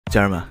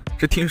家人们，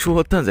这听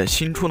说蛋仔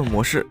新出的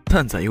模式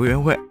蛋仔游园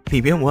会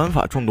里面玩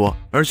法众多，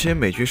而且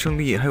每局胜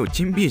利还有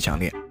金币奖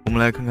励。我们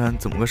来看看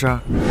怎么个事儿。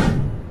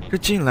这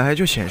进来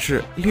就显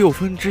示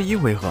1/6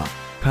回合，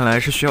看来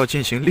是需要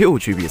进行6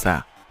局比赛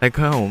啊。来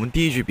看看我们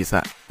第一局比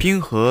赛，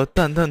冰和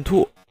蛋蛋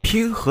兔，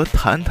冰和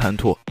弹弹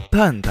兔，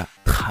蛋蛋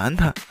弹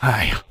弹。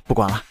哎呀，不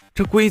管了，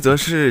这规则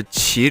是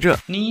骑着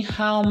你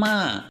好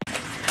吗？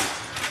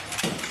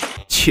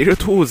骑着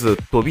兔子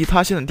躲避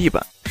塌陷的地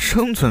板，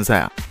生存赛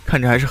啊，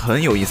看着还是很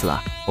有意思的。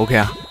OK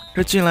啊，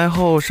这进来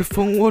后是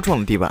蜂窝状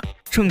的地板，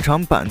正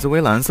常板子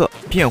为蓝色，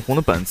变红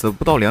的板子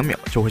不到2秒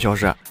就会消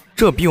失，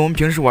这比我们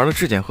平时玩的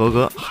质检合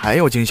格还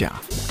要惊险啊！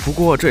不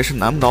过这也是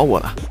难不倒我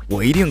的，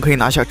我一定可以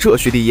拿下这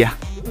局第一。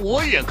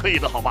我也可以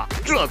的，好吧？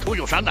这图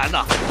有啥难的？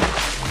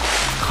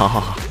好好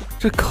好，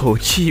这口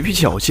气比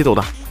脚气都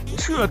大。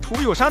这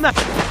图有啥难？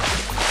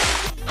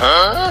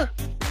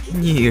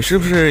你是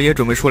不是也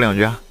准备说2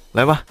句啊？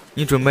来吧，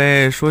你准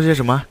备说些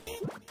什么？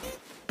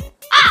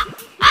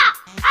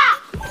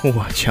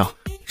我操，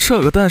这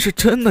个蛋是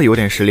真的有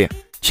点实力，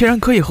竟然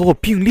可以和我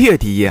并列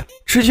第一，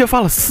直接发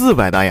了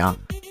400大洋。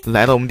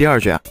来到我们第2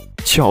局，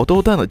角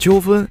斗蛋的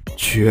纠纷，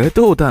决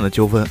斗蛋的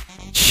纠纷，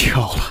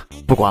巧了，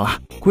不管了。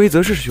规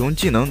则是使用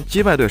技能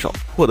击败对手，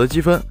获得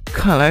积分，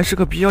看来是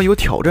个比较有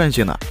挑战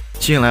性的。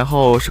进来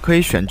后是可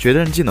以选决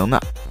战技能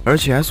的，而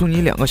且还送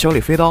你2个小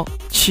李飞刀，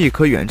既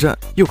可远战，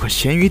又可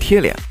咸鱼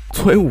贴脸。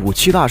作为武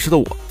器大师的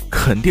我，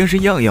肯定是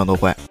样样都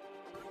会。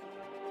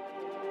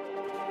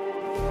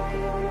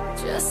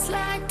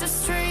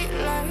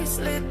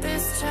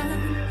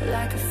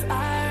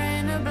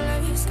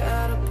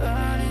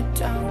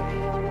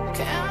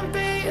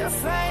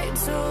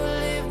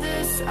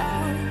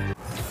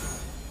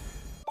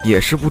也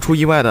是不出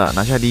意外的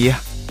拿下第一，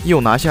又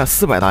拿下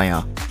400大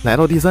洋。来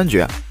到第3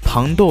局，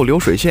糖豆流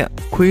水线，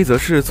规则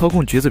是操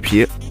控橘子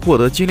皮，获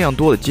得尽量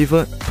多的积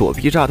分，躲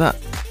避炸弹。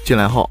进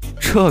来后，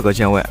这个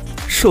键位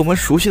是我们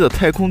熟悉的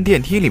太空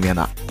电梯里面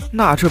的，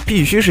那这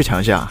必须是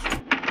强项。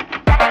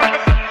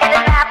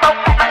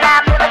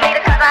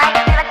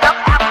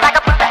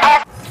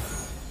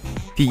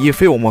第一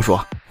非我莫属，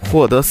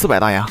获得400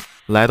大洋。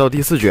来到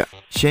第4局，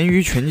咸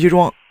鱼拳击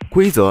装，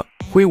规则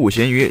挥舞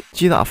咸鱼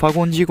击打发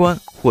光机关，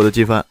获得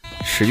积分，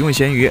使用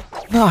咸鱼，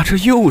那这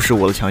又是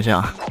我的强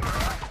项啊！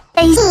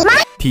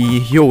第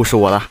一又是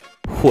我的，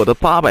获得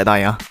800大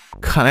洋。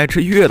看来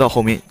这越到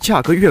后面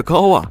价格越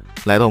高啊！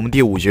来到我们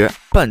第5局，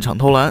半场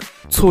投篮，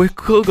作为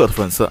哥哥的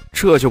粉丝，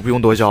这就不用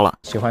多教了。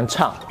喜欢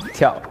唱、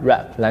跳、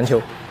rap、篮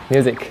球、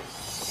music。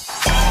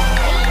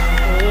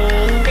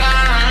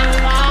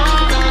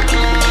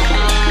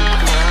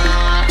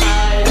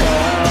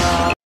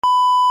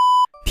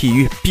体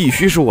育必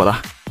须是我的，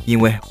因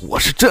为我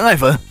是真爱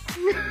粉。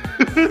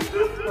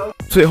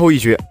最后一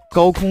局，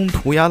高空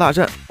涂鸦大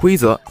战，规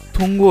则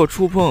通过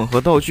触碰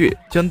和道具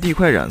将地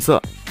块染色，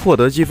获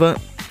得积分。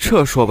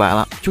这说白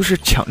了就是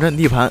抢占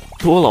地盘，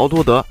多劳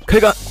多得。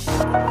开干！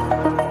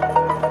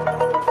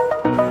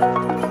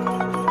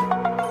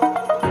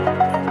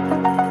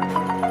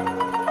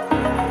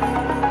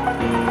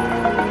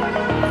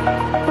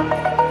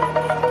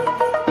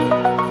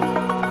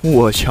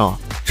我操，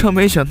这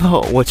没想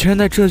到我竟然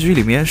在这局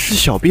里面是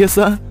小瘪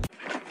三。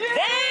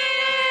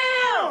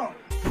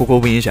不过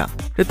不影响，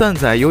这蛋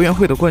仔游园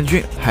会的冠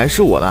军还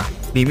是我的，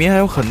里面还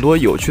有很多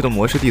有趣的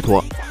模式地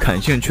图，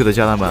感兴趣的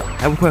家人们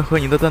还不快和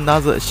你的蛋搭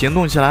子行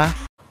动起来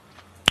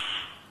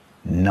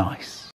Nice。